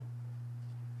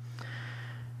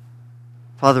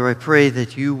Father, I pray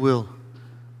that you will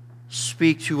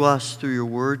speak to us through your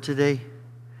word today.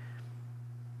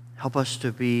 Help us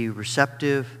to be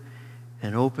receptive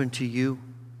and open to you.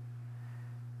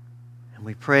 And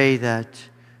we pray that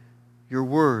your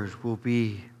word will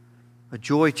be a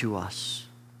joy to us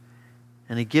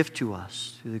and a gift to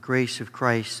us through the grace of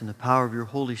Christ and the power of your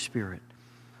Holy Spirit.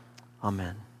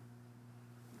 Amen.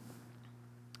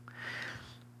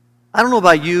 I don't know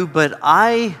about you, but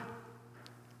I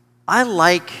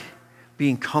like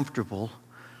being comfortable,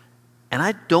 and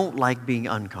I don't like being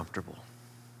uncomfortable.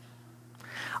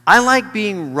 I like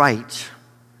being right,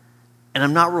 and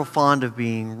I'm not real fond of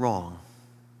being wrong.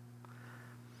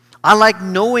 I like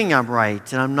knowing I'm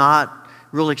right, and I'm not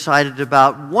real excited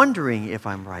about wondering if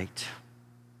I'm right.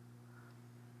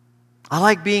 I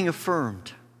like being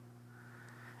affirmed,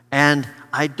 and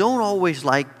I don't always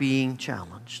like being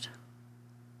challenged.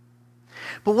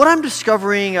 But what I'm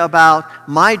discovering about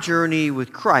my journey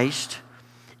with Christ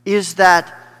is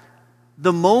that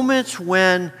the moments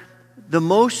when the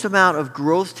most amount of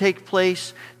growth take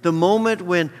place, the moment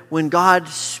when God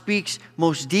speaks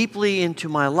most deeply into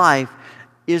my life,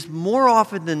 is more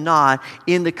often than not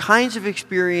in the kinds of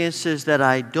experiences that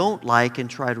I don't like and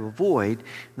try to avoid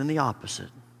than the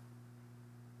opposite.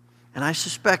 And I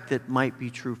suspect that might be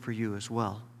true for you as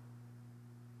well.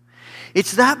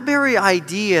 It's that very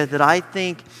idea that I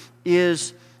think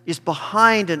is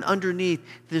behind and underneath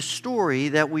this story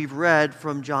that we've read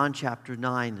from John chapter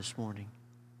 9 this morning.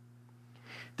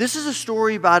 This is a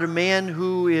story about a man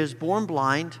who is born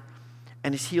blind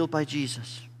and is healed by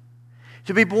Jesus.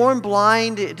 To be born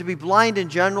blind, to be blind in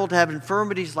general, to have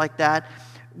infirmities like that,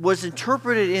 was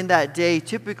interpreted in that day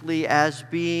typically as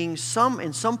being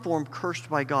in some form cursed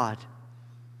by God.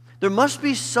 There must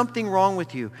be something wrong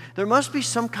with you. There must be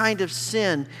some kind of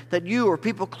sin that you or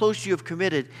people close to you have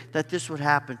committed that this would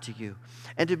happen to you.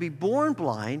 And to be born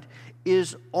blind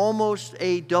is almost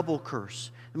a double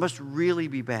curse. It must really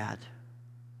be bad.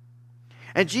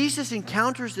 And Jesus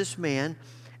encounters this man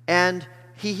and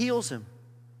he heals him.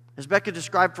 As Becca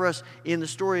described for us in her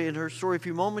story a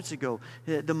few moments ago,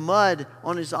 the mud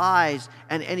on his eyes,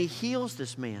 and he heals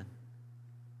this man.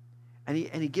 And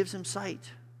he gives him sight.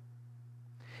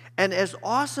 And as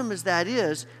awesome as that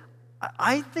is,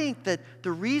 I think that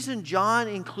the reason John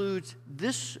includes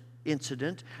this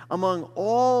incident among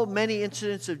all many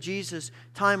incidents of Jesus'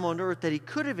 time on earth that he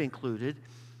could have included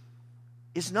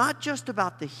is not just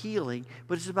about the healing,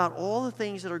 but it's about all the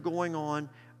things that are going on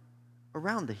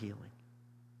around the healing.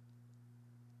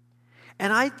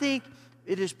 And I think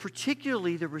it is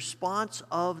particularly the response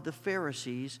of the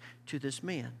Pharisees to this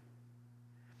man.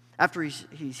 After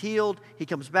he's healed, he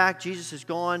comes back, Jesus is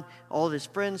gone. All of his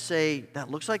friends say, that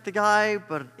looks like the guy,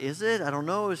 but is it? I don't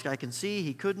know. This guy can see.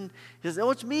 He couldn't. He says, oh,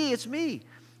 it's me. And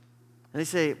they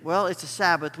say, well, it's a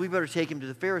Sabbath. We better take him to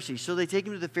the Pharisees. So they take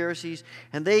him to the Pharisees,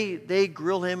 and they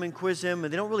grill him and quiz him,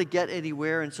 and they don't really get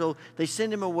anywhere. And so they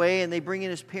send him away, and they bring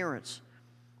in his parents.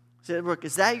 They say, look,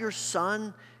 is that your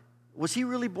son? Was he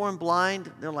really born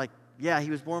blind? They're like, yeah,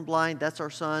 he was born blind. That's our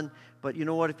son. But you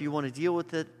know what? If you want to deal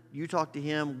with it, you talk to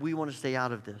him. We want to stay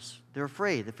out of this. They're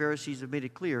afraid. The Pharisees have made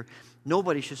it clear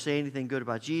nobody should say anything good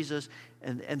about Jesus.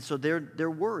 And so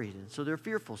they're worried. And so they're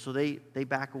fearful. So they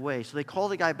back away. So they call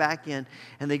the guy back in,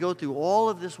 and they go through all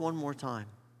of this one more time.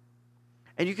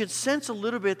 And you can sense a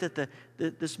little bit that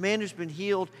this man who's been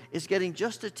healed is getting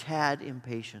just a tad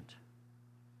impatient.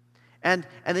 And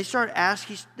they start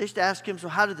asking, they used to ask him, so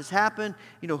how did this happen?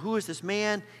 You know, who is this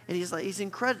man? And he's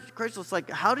incredulous, like,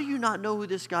 how do you not know who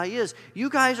this guy is?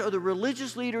 You guys are the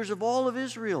religious leaders of all of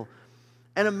Israel.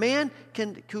 And a man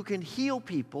who can heal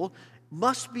people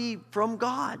must be from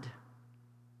God.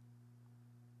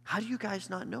 How do you guys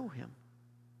not know him?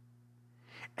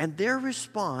 And their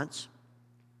response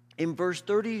in verse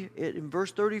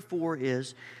 34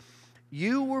 is,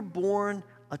 you were born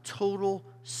a total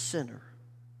sinner,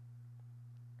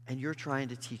 and you're trying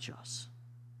to teach us.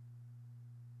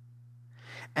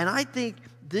 And I think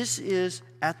this is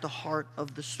at the heart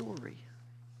of the story.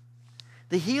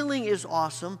 The healing is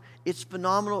awesome. It's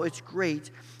phenomenal. It's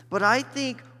great. But I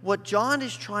think what John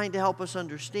is trying to help us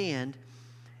understand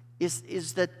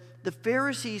is that the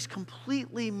Pharisees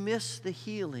completely miss the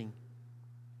healing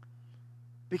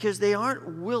because they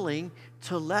aren't willing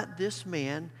to let this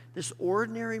man, this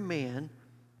ordinary man,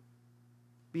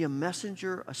 be a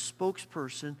messenger, a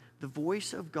spokesperson, the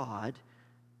voice of God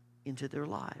into their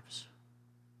lives.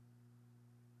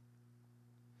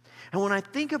 And when I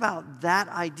think about that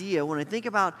idea, when I think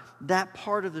about that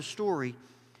part of the story,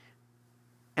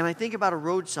 and I think about a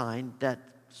road sign that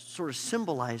sort of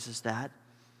symbolizes that,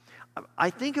 I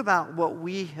think about what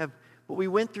we have what we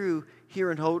went through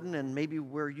here in Houghton, and maybe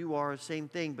where you are, same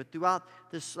thing, but throughout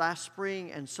this last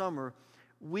spring and summer,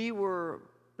 we were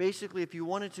basically, if you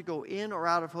wanted to go in or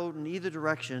out of Houghton, either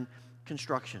direction,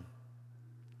 construction.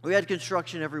 We had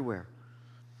construction everywhere.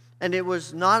 And it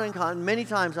was not uncommon. Many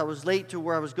times I was late to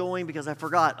where I was going because I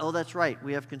forgot, oh, that's right,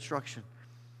 we have construction.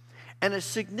 And a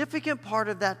significant part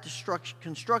of that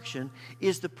construction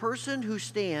is the person who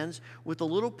stands with a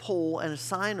little pole and a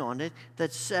sign on it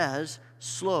that says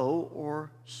slow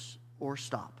or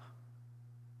stop.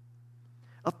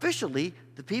 Officially,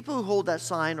 the people who hold that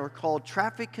sign are called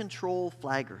traffic control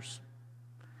flaggers.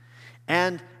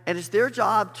 And it's their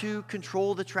job to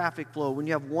control the traffic flow. When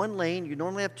you have one lane, you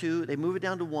normally have two. They move it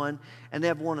down to one, and they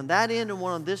have one on that end and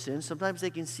one on this end. Sometimes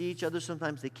they can see each other,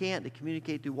 sometimes they can't. They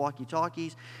communicate through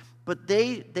walkie-talkies. But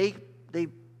they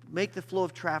make the flow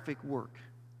of traffic work.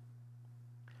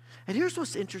 And here's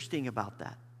what's interesting about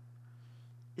that.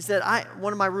 Is that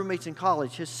one of my roommates in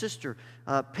college, his sister,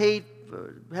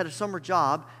 had a summer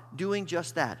job doing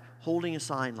just that, holding a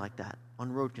sign like that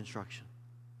on road construction.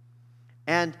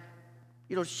 And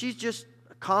she's just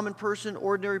a common person,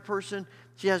 ordinary person.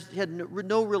 She had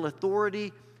no real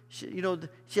authority. She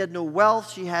had no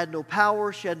wealth. She had no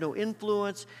power. She had no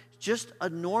influence. Just a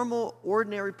normal,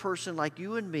 ordinary person like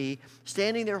you and me,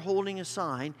 standing there holding a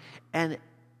sign, and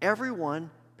everyone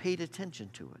paid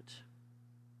attention to it.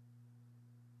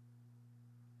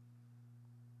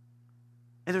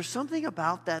 And there's something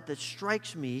about that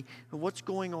strikes me and what's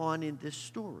going on in this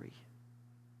story.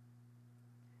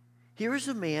 Here is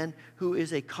a man who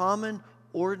is a common,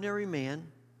 ordinary man,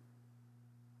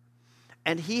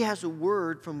 and he has a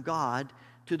word from God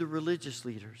to the religious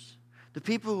leaders. The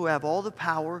people who have all the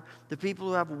power, the people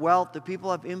who have wealth, the people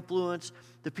who have influence,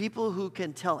 the people who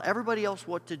can tell everybody else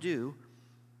what to do.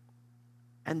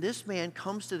 And this man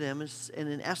comes to them and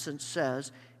in essence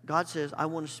says, God says, I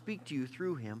want to speak to you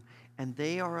through him, and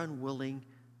they are unwilling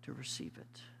to receive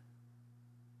it.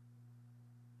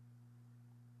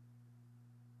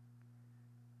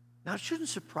 Now, it shouldn't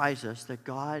surprise us that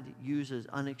God uses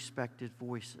unexpected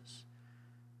voices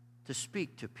to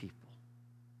speak to people.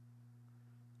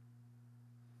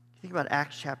 Think about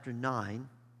Acts chapter 9,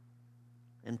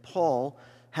 and Paul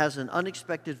has an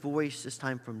unexpected voice, this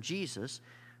time from Jesus,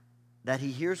 that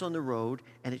he hears on the road,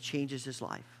 and it changes his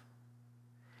life.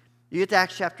 You get to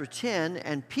Acts chapter 10,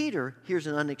 and Peter hears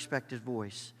an unexpected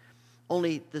voice.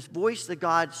 Only this voice that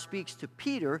God speaks to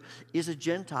Peter is a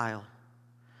Gentile.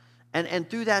 And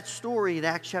through that story in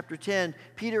Acts chapter 10,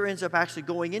 Peter ends up actually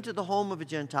going into the home of a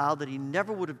Gentile that he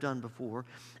never would have done before,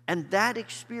 and that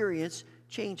experience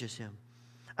changes him.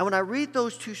 And when I read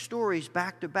those two stories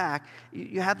back to back,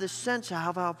 you have this sense of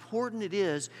how important it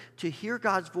is to hear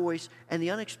God's voice and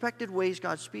the unexpected ways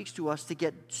God speaks to us to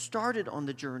get started on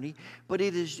the journey, but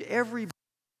it is every bit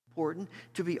important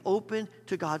to be open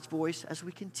to God's voice as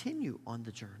we continue on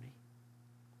the journey.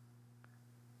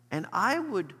 And I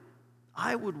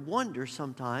would wonder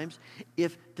sometimes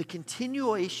if the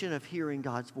continuation of hearing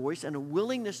God's voice and a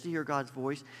willingness to hear God's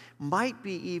voice might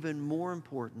be even more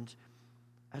important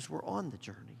as we're on the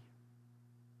journey.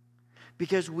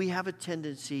 Because we have a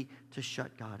tendency to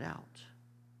shut God out.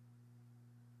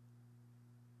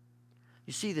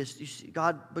 You see this,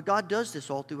 but God does this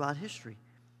all throughout history.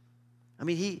 I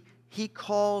mean, he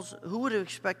calls, who would have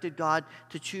expected God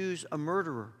to choose a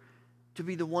murderer to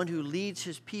be the one who leads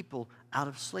his people out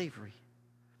of slavery?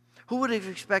 Who would have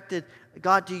expected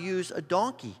God to use a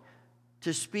donkey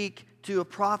to speak to a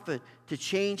prophet to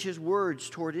change his words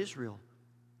toward Israel?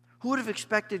 Who would have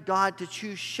expected God to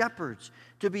choose shepherds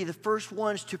to be the first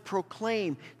ones to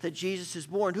proclaim that Jesus is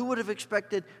born? Who would have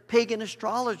expected pagan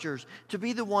astrologers to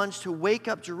be the ones to wake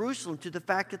up Jerusalem to the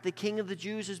fact that the King of the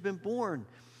Jews has been born?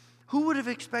 Who would have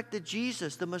expected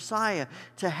Jesus, the Messiah,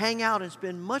 to hang out and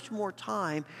spend much more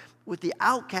time with the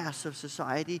outcasts of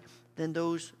society than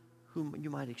those whom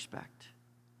you might expect?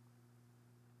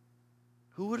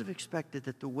 Who would have expected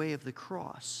that the way of the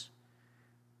cross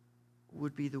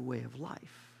would be the way of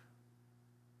life?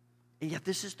 And yet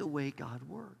this is the way God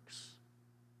works.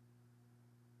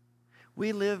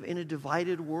 We live in a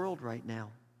divided world right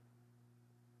now.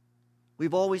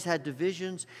 We've always had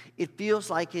divisions. It feels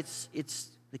like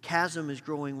the chasm is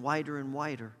growing wider and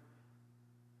wider.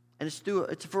 And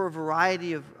it's for a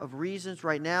variety of reasons.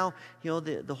 Right now,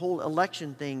 the whole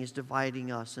election thing is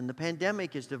dividing us, and the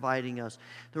pandemic is dividing us.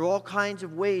 There are all kinds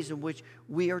of ways in which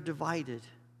we are divided.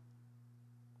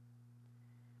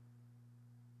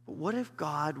 But what if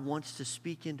God wants to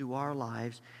speak into our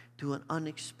lives through an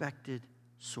unexpected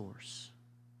source?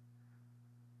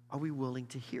 Are we willing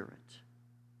to hear it?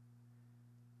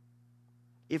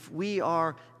 If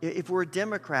we're a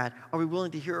Democrat, are we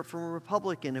willing to hear it from a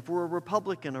Republican? If we're a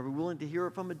Republican, are we willing to hear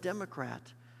it from a Democrat?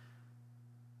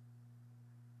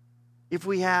 If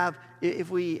we have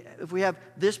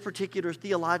this particular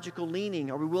theological leaning,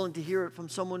 are we willing to hear it from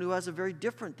someone who has a very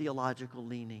different theological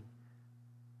leaning?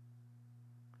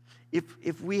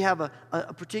 If we have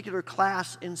a particular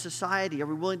class in society, are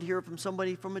we willing to hear it from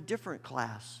somebody from a different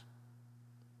class?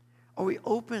 Are we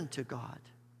open to God?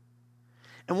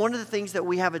 And one of the things that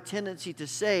we have a tendency to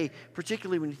say,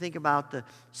 particularly when you think about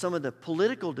some of the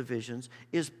political divisions,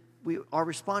 is our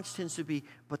response tends to be,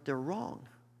 but they're wrong.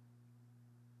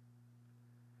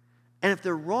 And if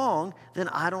they're wrong, then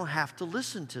I don't have to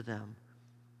listen to them.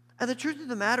 And the truth of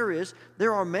the matter is,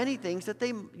 there are many things that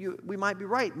we might be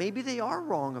right. Maybe they are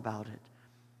wrong about it.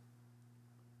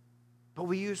 But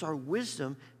we use our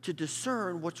wisdom to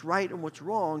discern what's right and what's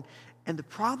wrong. And the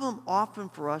problem often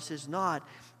for us is not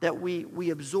that we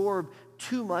absorb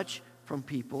too much from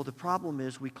people. The problem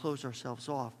is we close ourselves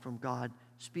off from God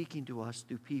speaking to us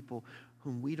through people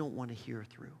whom we don't want to hear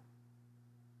through.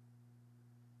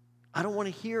 I don't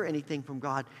want to hear anything from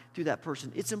God through that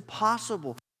person. It's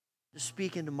impossible to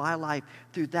speak into my life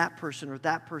through that person or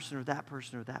that person or that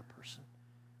person or that person.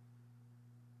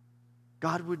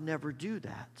 God would never do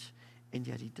that, and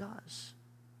yet He does.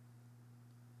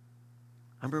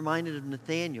 I'm reminded of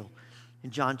Nathanael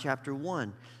in John chapter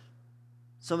 1.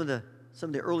 Some of the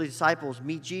early disciples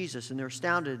meet Jesus, and they're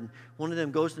astounded. And one of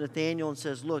them goes to Nathanael and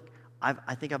says, "Look,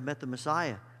 I think I've met the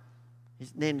Messiah."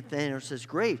 Nathanael says,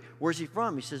 "Great. Where's he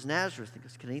from?" He says, "Nazareth." He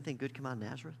goes, "Can anything good come out of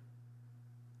Nazareth?"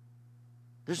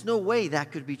 There's no way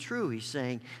that could be true, he's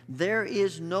saying. There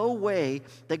is no way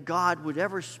that God would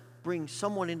ever bring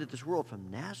someone into this world from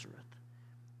Nazareth.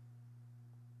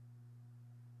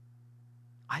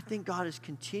 I think God is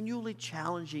continually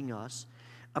challenging us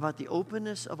about the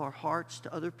openness of our hearts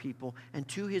to other people and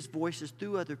to His voices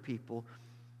through other people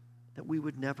that we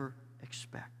would never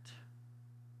expect.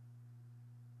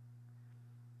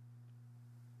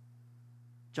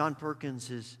 John Perkins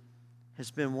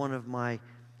has been one of my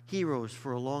heroes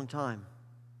for a long time.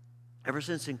 Ever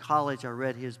since in college, I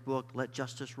read his book, Let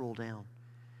Justice Roll Down.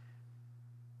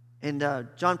 And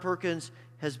John Perkins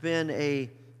has been a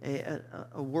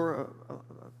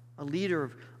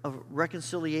leader of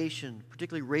reconciliation,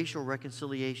 particularly racial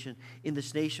reconciliation in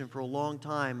this nation for a long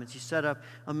time. And he set up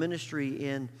a ministry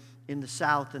in the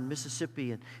South and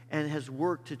Mississippi and has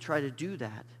worked to try to do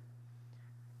that.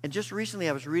 And just recently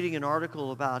I was reading an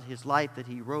article about his life that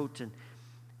he wrote, and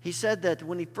he said that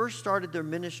when he first started their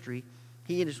ministry,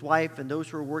 he and his wife and those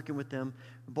who were working with them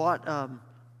bought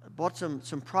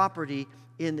some property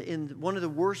in one of the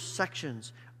worst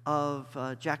sections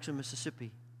of Jackson,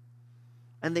 Mississippi.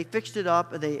 And they fixed it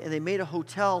up, and they made a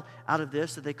hotel out of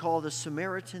this that they call the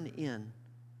Samaritan Inn.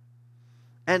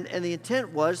 And the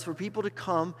intent was for people to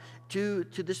come to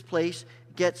this place,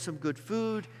 get some good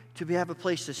food, to have a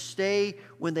place to stay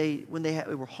when they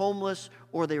were homeless,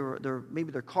 or maybe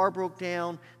their car broke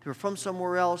down, they were from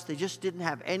somewhere else, they just didn't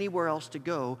have anywhere else to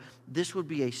go. This would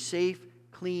be a safe,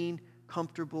 clean,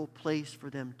 comfortable place for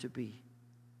them to be.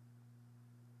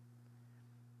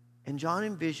 And John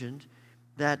envisioned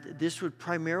that this would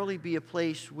primarily be a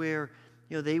place where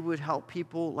they would help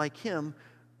people like him,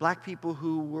 black people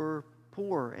who were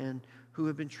poor and who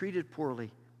had been treated poorly,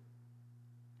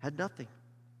 had nothing.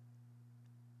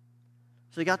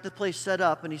 So he got the place set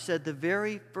up, and he said the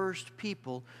very first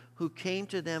people who came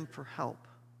to them for help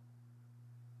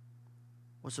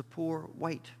was a poor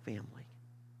white family.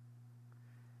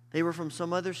 They were from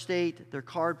some other state, their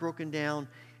car had broken down,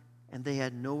 and they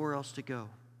had nowhere else to go.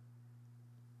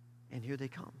 And here they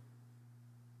come.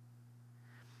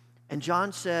 And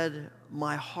John said,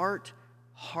 my heart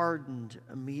hardened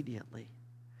immediately.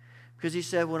 Because he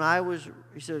said,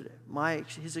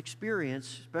 his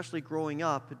experience, especially growing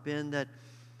up, had been that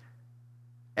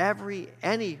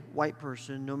any white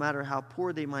person, no matter how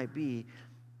poor they might be,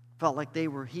 felt like they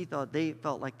were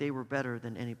better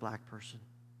than any black person.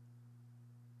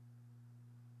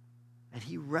 And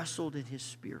he wrestled in his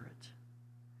spirit.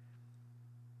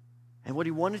 And what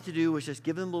he wanted to do was just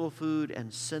give them a little food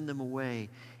and send them away.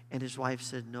 And his wife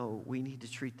said, no, we need to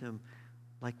treat them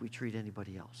like we treat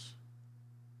anybody else.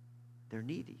 They're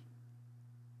needy.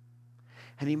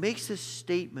 And he makes this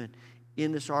statement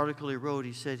in this article he wrote.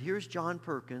 He said, here's John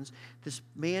Perkins, this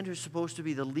man who's supposed to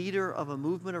be the leader of a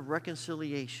movement of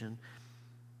reconciliation,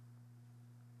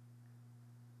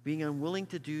 being unwilling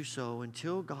to do so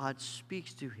until God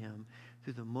speaks to him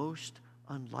through the most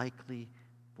unlikely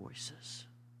voices.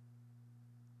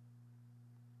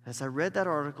 As I read that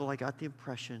article, I got the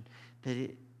impression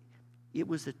that it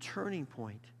was a turning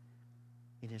point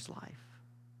in his life.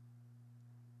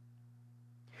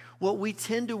 What we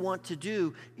tend to want to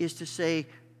do is to say,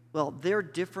 well, they're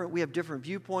different. We have different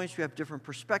viewpoints. We have different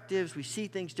perspectives. We see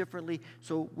things differently.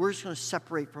 So we're just going to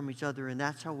separate from each other, and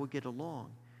that's how we'll get along.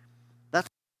 That's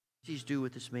what the Pharisees do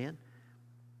with this man.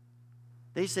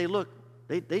 They say, look,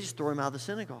 they just throw him out of the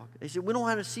synagogue. They say, we don't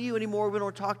want to see you anymore. We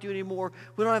don't talk to you anymore.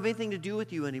 We don't have anything to do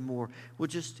with you anymore. We'll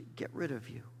just get rid of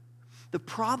you. The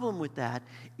problem with that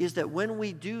is that when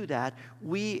we do that,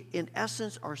 we, in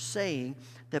essence, are saying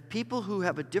that people who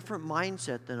have a different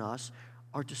mindset than us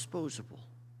are disposable.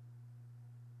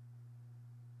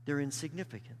 They're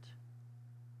insignificant.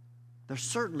 They're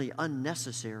certainly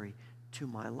unnecessary to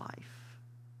my life.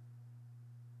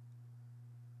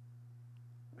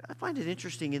 I find it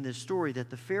interesting in this story that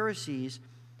the Pharisees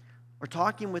are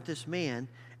talking with this man,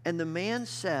 and the man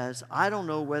says, I don't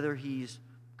know whether he's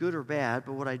good or bad,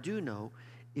 but what I do know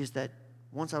is that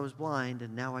once I was blind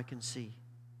and now I can see.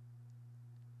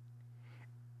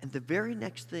 And the very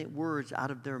next words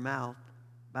out of their mouth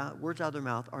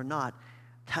are not,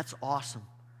 that's awesome.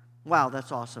 Wow,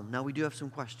 that's awesome. Now we do have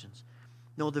some questions.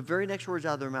 No, the very next words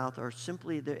out of their mouth are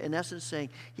simply, in essence,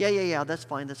 saying, yeah, that's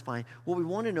fine. What we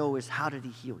want to know is, how did he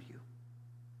heal you?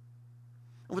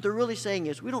 And what they're really saying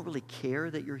is, we don't really care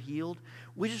that you're healed.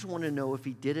 We just want to know if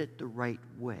he did it the right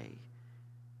way.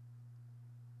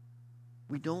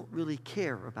 We don't really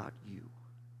care about you.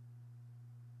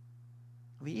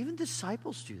 I mean, even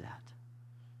disciples do that.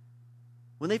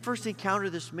 When they first encounter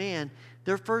this man,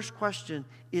 their first question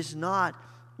is not,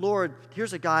 Lord,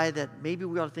 here's a guy that maybe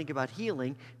we ought to think about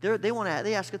healing.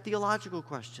 They ask a theological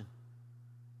question.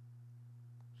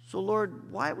 So,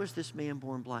 Lord, why was this man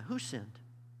born blind? Who sinned?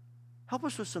 Help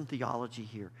us with some theology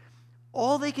here.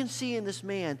 All they can see in this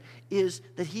man is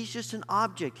that he's just an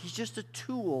object. He's just a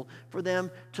tool for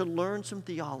them to learn some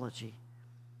theology.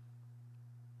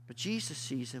 But Jesus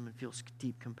sees him and feels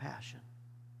deep compassion.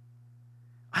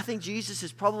 I think Jesus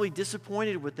is probably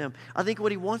disappointed with them. I think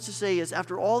what he wants to say is,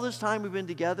 after all this time we've been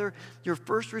together, your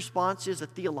first response is a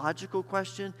theological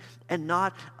question and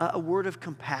not a word of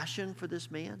compassion for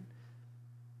this man.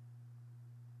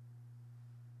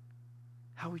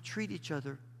 How we treat each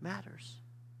other matters.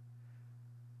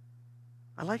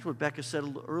 I liked what Becca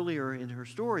said earlier in her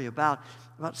story about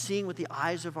seeing with the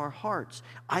eyes of our hearts.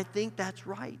 I think that's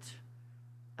right.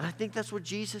 And I think that's what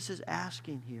Jesus is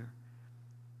asking here.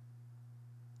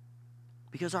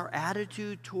 Because our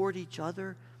attitude toward each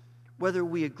other, whether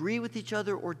we agree with each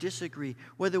other or disagree,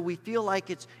 whether we feel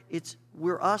like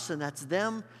we're us and that's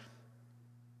them,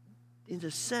 in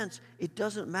a sense, it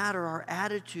doesn't matter. Our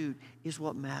attitude is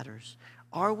what matters.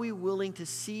 Are we willing to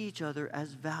see each other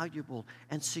as valuable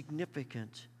and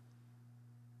significant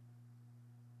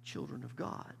children of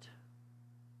God?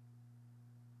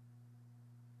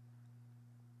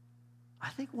 I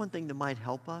think one thing that might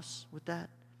help us with that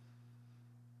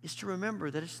is to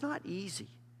remember that it's not easy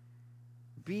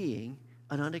being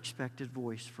an unexpected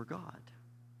voice for God.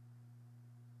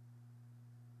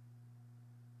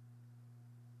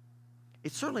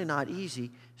 It's certainly not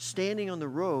easy standing on the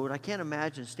road. I can't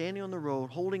imagine standing on the road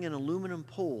holding an aluminum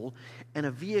pole and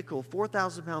a vehicle,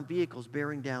 4,000-pound vehicles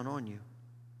bearing down on you.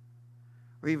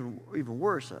 Or even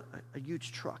worse, a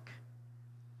huge truck.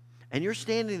 And you're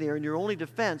standing there and your only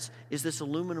defense is this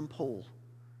aluminum pole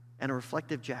and a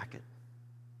reflective jacket.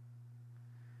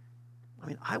 I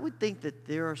mean, I would think that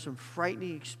there are some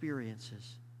frightening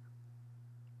experiences.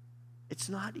 It's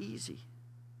not easy.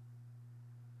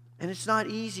 And it's not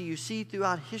easy, you see,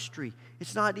 throughout history.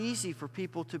 It's not easy for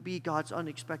people to be God's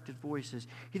unexpected voices.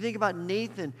 You think about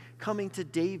Nathan coming to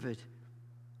David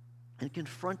and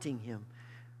confronting him.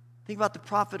 Think about the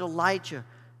prophet Elijah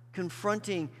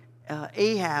confronting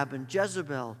Ahab and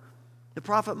Jezebel. The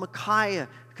prophet Micaiah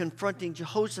confronting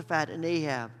Jehoshaphat and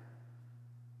Ahab.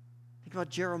 Think about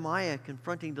Jeremiah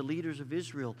confronting the leaders of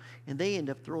Israel, and they end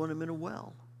up throwing him in a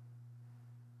well.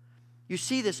 You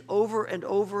see this over and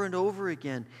over and over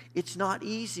again. It's not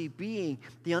easy being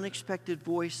the unexpected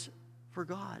voice for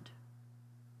God.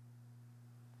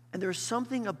 And there's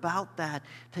something about that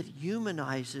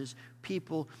humanizes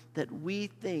people that we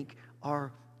think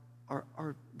that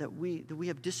we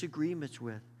have disagreements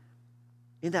with.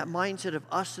 In that mindset of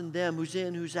us and them, who's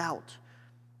in, who's out.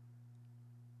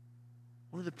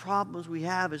 One of the problems we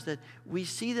have is that we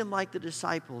see them like the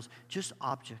disciples, just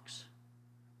objects.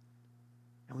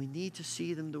 And we need to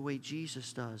see them the way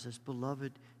Jesus does, as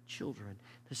beloved children,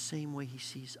 the same way he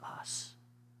sees us.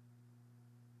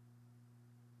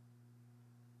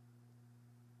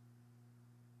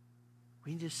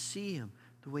 We need to see him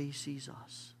the way he sees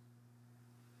us.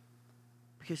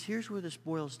 Because here's where this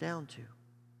boils down to.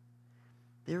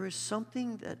 There is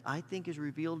something that I think is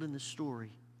revealed in the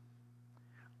story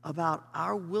about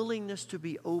our willingness to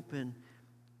be open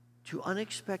to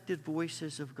unexpected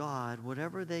voices of God,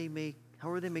 however they may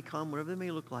come, whatever they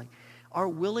may look like. Our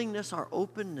willingness, our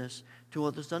openness to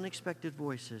all those unexpected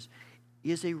voices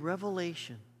is a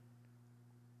revelation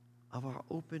of our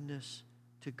openness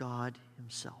to God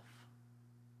himself.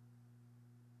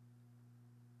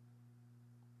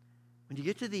 When you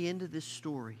get to the end of this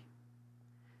story,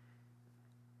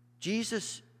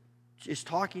 Jesus is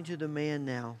talking to the man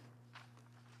now,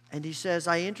 and he says,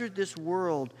 I entered this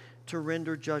world to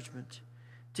render judgment,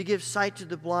 to give sight to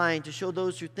the blind, to show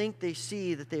those who think they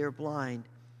see that they are blind.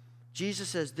 Jesus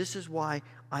says, this is why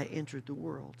I entered the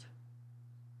world.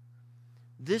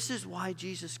 This is why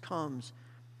Jesus comes,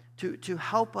 to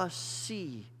help us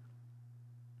see.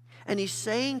 And he's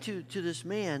saying to this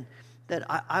man that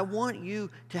I want you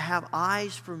to have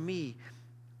eyes for me.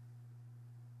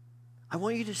 I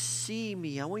want you to see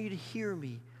me. I want you to hear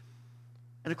me.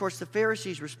 And of course, the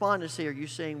Pharisees respond and say, are you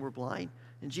saying we're blind?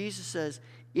 And Jesus says,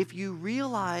 if you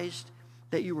realized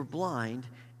that you were blind,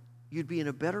 you'd be in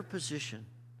a better position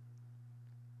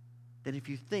than if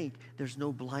you think there's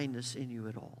no blindness in you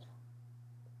at all.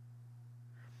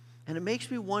 And it makes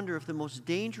me wonder if the most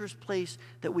dangerous place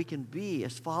that we can be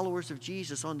as followers of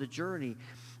Jesus on the journey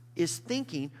is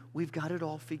thinking we've got it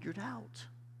all figured out.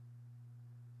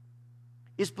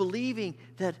 Is believing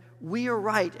that we are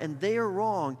right and they are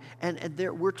wrong, and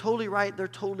we're totally right, they're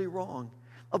totally wrong.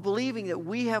 Of believing that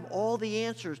we have all the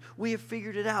answers, we have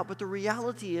figured it out. But the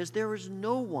reality is there is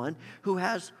no one who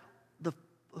has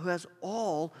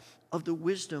all of the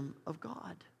wisdom of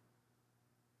God.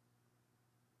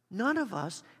 None of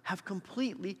us have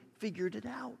completely figured it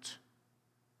out.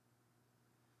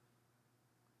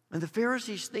 And the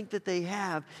Pharisees think that they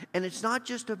have, and it's not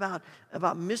just about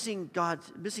missing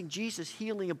Jesus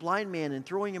healing a blind man and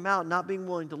throwing him out, not being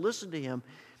willing to listen to him.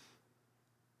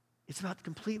 It's about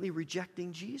completely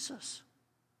rejecting Jesus.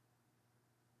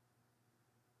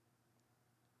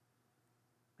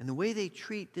 And the way they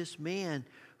treat this man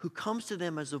who comes to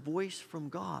them as a voice from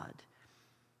God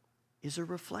is a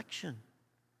reflection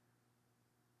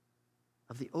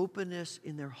of the openness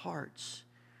in their hearts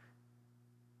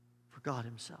for God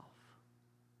himself.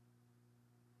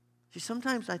 See,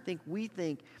 sometimes I think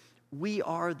we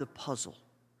are the puzzle.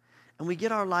 And we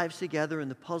get our lives together and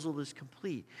the puzzle is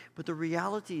complete. But the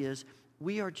reality is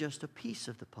we are just a piece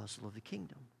of the puzzle of the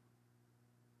kingdom.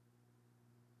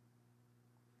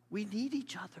 We need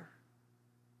each other.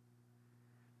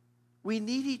 We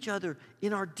need each other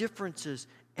in our differences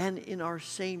and in our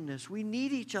sameness. We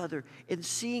need each other in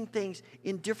seeing things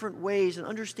in different ways and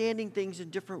understanding things in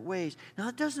different ways. Now,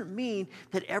 that doesn't mean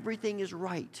that everything is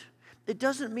right. It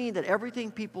doesn't mean that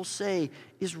everything people say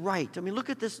is right. I mean, look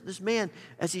at this man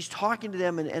as he's talking to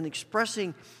them and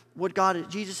expressing what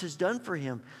Jesus has done for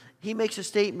him. He makes a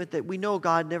statement that we know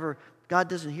God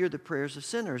doesn't hear the prayers of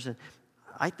sinners. And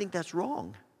I think that's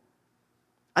wrong.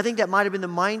 I think that might have been the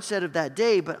mindset of that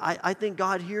day, but I think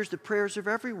God hears the prayers of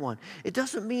everyone. It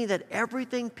doesn't mean that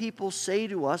everything people say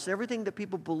to us, everything that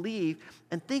people believe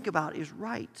and think about is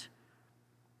right.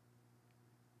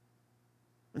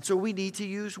 And so we need to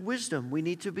use wisdom. We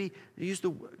need to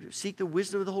seek the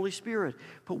wisdom of the Holy Spirit.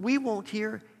 But we won't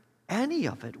hear any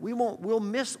of it. We'll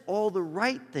miss all the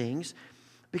right things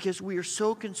because we are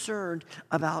so concerned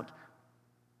about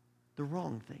the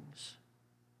wrong things.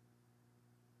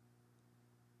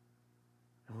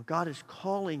 And what God is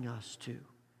calling us to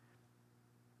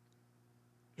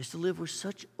is to live with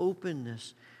such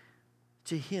openness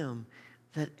to Him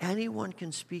that anyone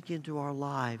can speak into our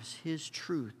lives His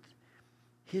truth,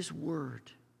 His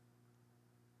word,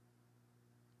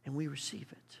 and we receive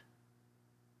it.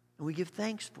 And we give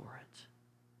thanks for it.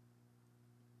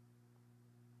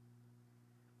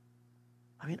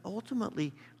 I mean,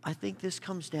 ultimately, I think this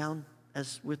comes down,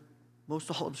 as with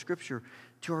most all of Scripture,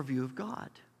 to our view of God.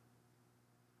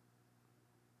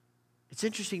 It's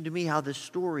interesting to me how this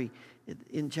story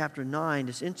in chapter 9,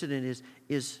 this incident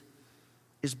is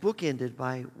bookended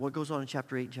by what goes on in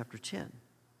chapter 8 and chapter 10.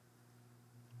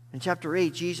 In chapter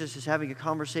 8, Jesus is having a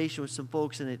conversation with some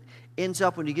folks, and it ends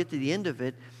up, when you get to the end of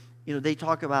it, they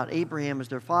talk about Abraham as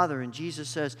their father, and Jesus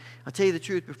says, I'll tell you the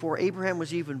truth, before Abraham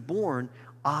was even born,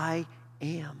 I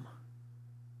am.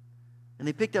 And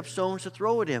they picked up stones to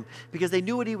throw at him because they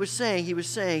knew what he was saying. He was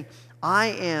saying, I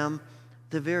am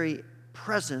the very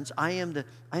presence, I am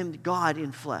God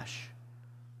in flesh.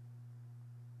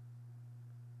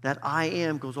 That I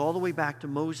am goes all the way back to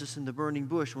Moses in the burning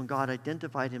bush when God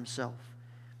identified himself.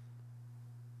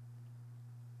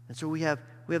 And so we have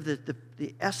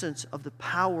the essence of the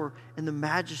power and the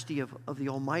majesty of the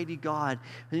Almighty God.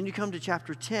 And then you come to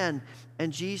chapter 10,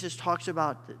 and Jesus talks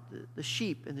about the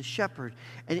sheep and the shepherd.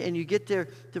 And you get there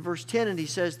to verse 10, and he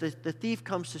says that the thief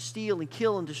comes to steal and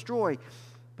kill and destroy,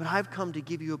 but I've come to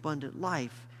give you abundant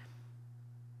life.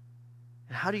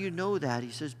 And how do you know that?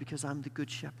 He says, because I'm the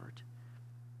good shepherd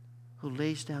who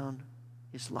lays down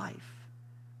his life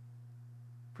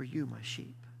for you, my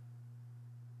sheep.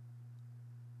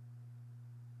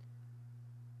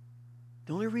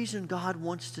 The only reason God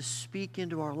wants to speak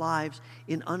into our lives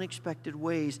in unexpected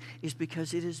ways is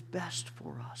because it is best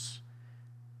for us.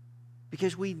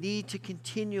 Because we need to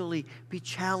continually be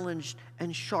challenged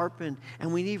and sharpened,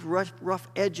 and we need rough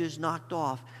edges knocked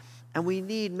off, and we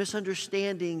need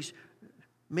misunderstandings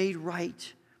made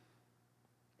right.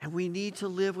 And we need to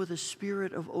live with a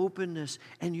spirit of openness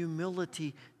and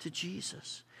humility to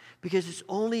Jesus. Because it's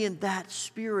only in that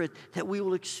spirit that we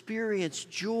will experience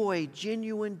joy,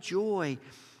 genuine joy,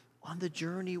 on the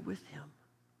journey with Him.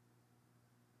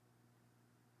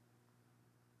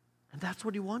 And that's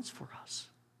what He wants for us.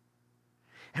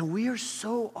 And we are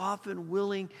so often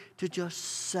willing to just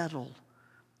settle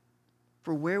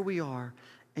for where we are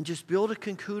and just build a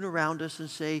cocoon around us and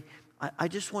say, I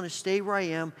just want to stay where I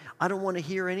am. I don't want to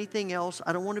hear anything else.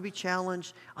 I don't want to be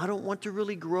challenged. I don't want to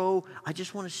really grow. I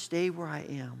just want to stay where I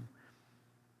am.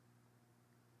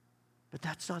 But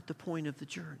that's not the point of the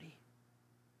journey.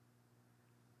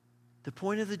 The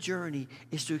point of the journey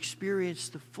is to experience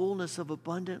the fullness of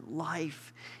abundant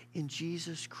life in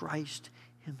Jesus Christ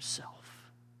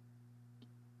Himself.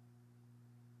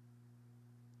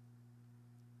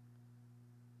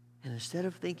 And instead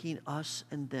of thinking us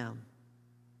and them,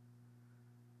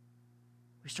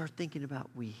 we start thinking about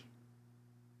we.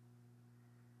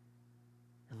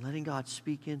 And letting God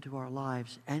speak into our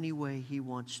lives any way He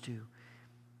wants to,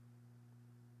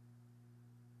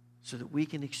 so that we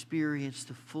can experience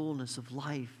the fullness of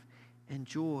life and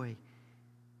joy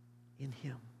in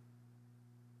Him.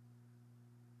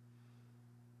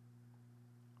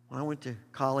 When I went to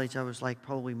college, I was like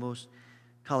probably most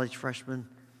college freshmen.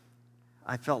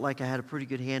 I felt like I had a pretty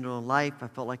good handle on life. I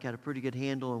felt like I had a pretty good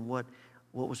handle on what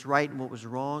was right and what was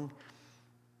wrong,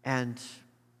 and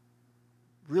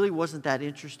really wasn't that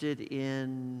interested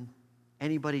in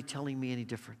anybody telling me any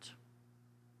different.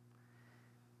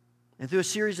 And through a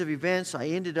series of events, I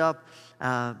ended up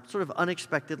sort of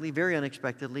unexpectedly, very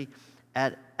unexpectedly,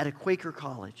 at a Quaker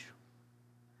college.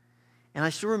 And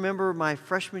I still remember my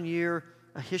freshman year,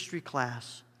 a history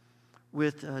class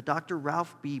with Dr.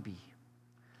 Ralph Beebe.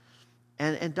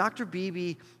 And Dr.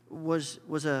 Beebe was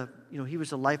he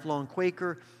was a lifelong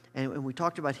Quaker, and we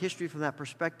talked about history from that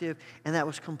perspective, and that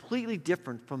was completely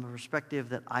different from a perspective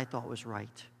that I thought was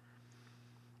right.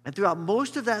 And throughout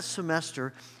most of that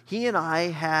semester, he and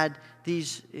I had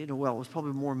these, it was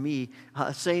probably more me,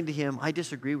 saying to him, I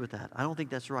disagree with that. I don't think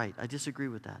that's right. I disagree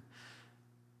with that.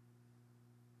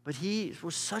 But he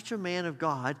was such a man of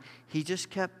God, he just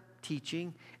kept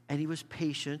teaching, and he was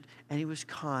patient, and he was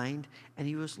kind, and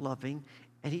he was loving,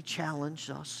 and he challenged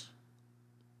us.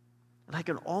 And I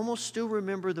can almost still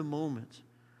remember the moment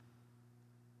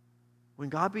when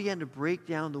God began to break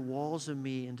down the walls of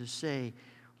me and to say,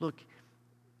 look,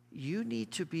 you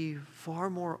need to be far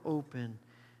more open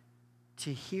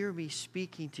to hear me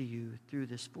speaking to you through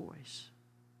this voice.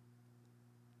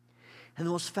 And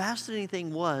the most fascinating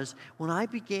thing was when I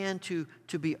began to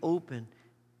be open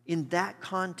in that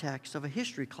context of a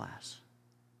history class.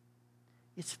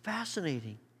 It's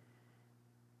fascinating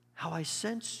how I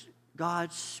sense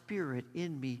God's Spirit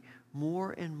in me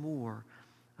more and more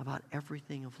about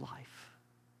everything of life.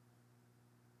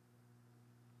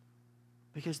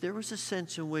 Because there was a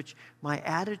sense in which my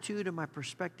attitude and my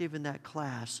perspective in that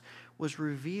class was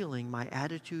revealing my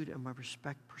attitude and my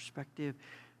perspective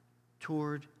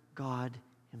toward God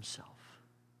Himself.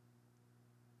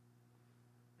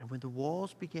 And when the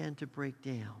walls began to break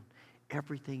down,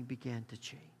 everything began to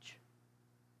change.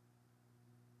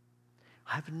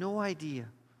 I have no idea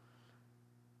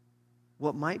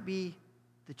what might be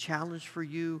the challenge for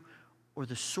you or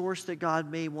the source that God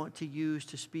may want to use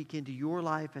to speak into your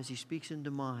life as He speaks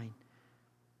into mine.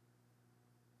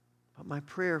 But my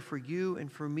prayer for you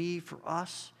and for me, for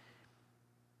us,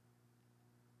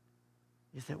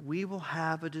 is that we will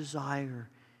have a desire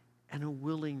and a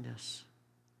willingness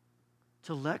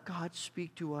to let God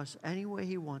speak to us any way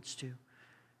He wants to,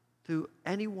 through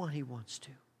anyone He wants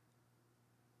to.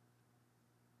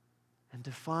 And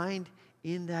to find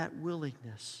in that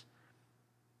willingness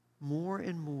more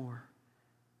and more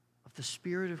of the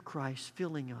Spirit of Christ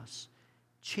filling us,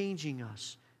 changing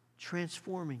us,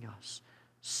 transforming us,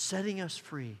 setting us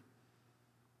free,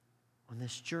 on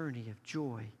this journey of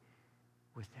joy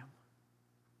with Him.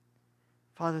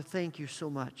 Father, thank you so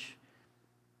much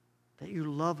that you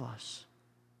love us.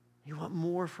 You want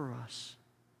more for us.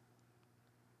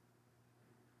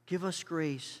 Give us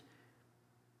grace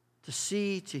to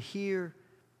see, to hear,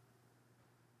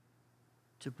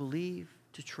 to believe,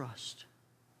 to trust,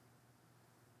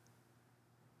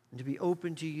 and to be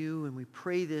open to you. And we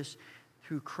pray this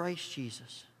through Christ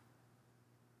Jesus.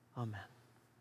 Amen.